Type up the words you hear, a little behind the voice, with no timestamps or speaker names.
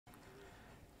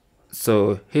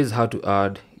So here's how to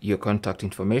add your contact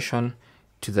information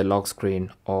to the lock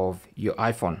screen of your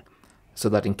iPhone, so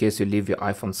that in case you leave your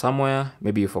iPhone somewhere,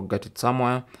 maybe you forget it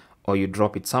somewhere, or you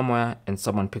drop it somewhere and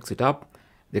someone picks it up,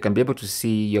 they can be able to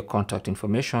see your contact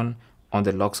information on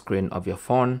the lock screen of your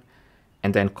phone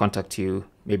and then contact you,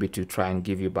 maybe to try and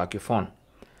give you back your phone.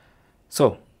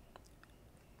 So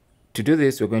to do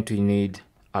this, we're going to need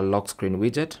a lock screen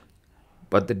widget,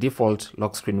 but the default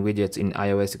lock screen widgets in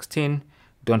iOS 16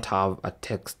 don't have a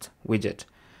text widget.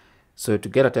 So to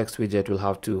get a text widget, we'll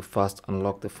have to first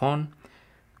unlock the phone,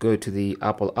 go to the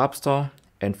Apple App Store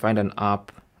and find an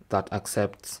app that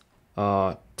accepts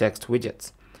text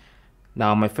widgets.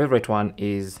 Now my favorite one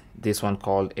is this one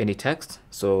called Any Text.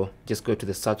 So just go to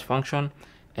the search function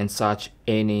and search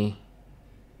any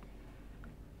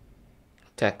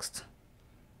text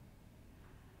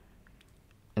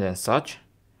and then search.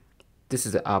 This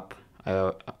is the app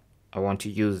I want to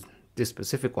use, this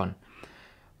specific one.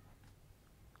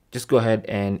 Just go ahead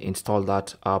and install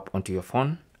that app onto your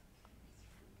phone.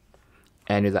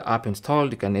 And with the app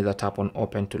installed, you can either tap on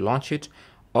open to launch it,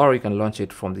 or you can launch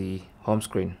it from the home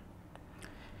screen.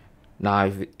 Now,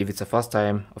 if it's the first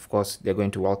time, of course, they're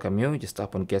going to welcome you. Just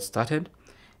tap on get started.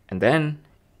 And then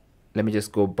let me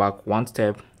just go back one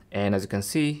step. And as you can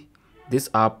see, this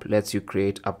app lets you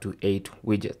create up to 8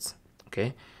 widgets.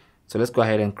 Okay, so let's go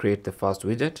ahead and create the first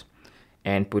widget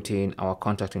and put in our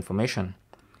contact information.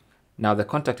 Now the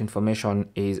contact information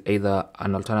is either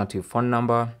an alternative phone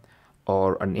number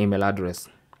or an email address.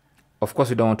 Of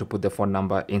course, you don't want to put the phone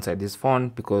number inside this phone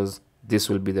because this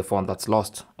will be the phone that's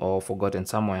lost or forgotten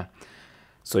somewhere.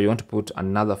 So you want to put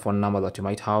another phone number that you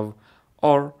might have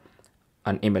or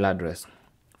an email address.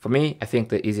 For me, I think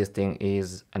the easiest thing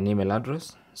is an email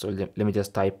address. So let me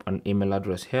just type an email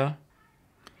address here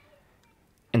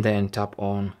and then tap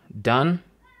on done.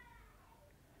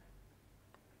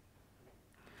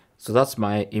 So that's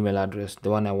my email address,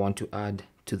 the one I want to add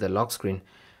to the lock screen.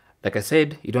 Like I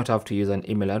said, you don't have to use an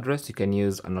email address. You can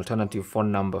use an alternative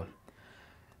phone number.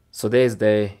 So there's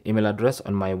the email address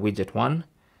on my widget 1.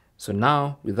 So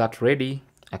now with that ready,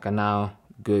 I can now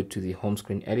go to the home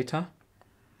screen editor.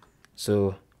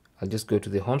 So I'll just go to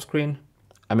the home screen,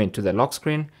 to the lock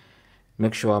screen,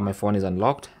 make sure my phone is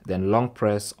unlocked, then long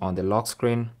press on the lock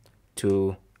screen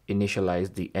to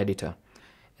initialize the editor,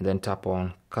 and then tap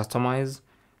on customize,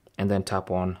 and then tap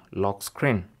on lock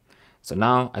screen. So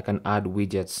now I can add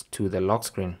widgets to the lock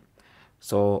screen.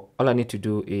 So all I need to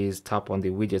do is tap on the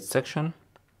widget section,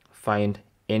 find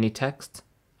any text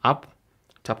app,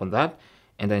 tap on that,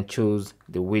 and then choose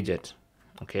the widget.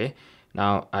 Okay,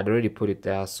 now I'd already put it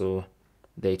there, so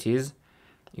there it is.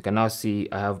 You can now see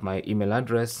I have my email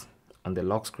address on the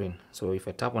lock screen. So if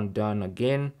I tap on done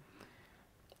again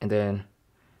and then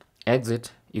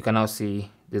exit, you can now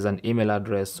see there's an email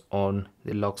address on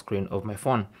the lock screen of my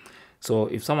phone. So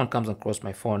if someone comes across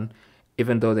my phone,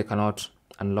 even though they cannot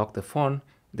unlock the phone,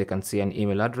 they can see an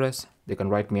email address, they can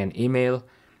write me an email,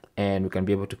 and we can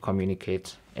be able to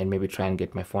communicate and maybe try and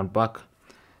get my phone back.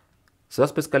 So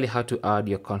that's basically how to add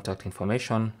your contact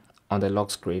information on the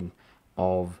lock screen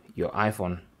of your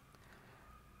iPhone.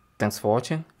 Thanks for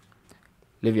watching.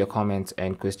 Leave your comments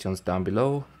and questions down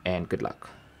below, and good luck.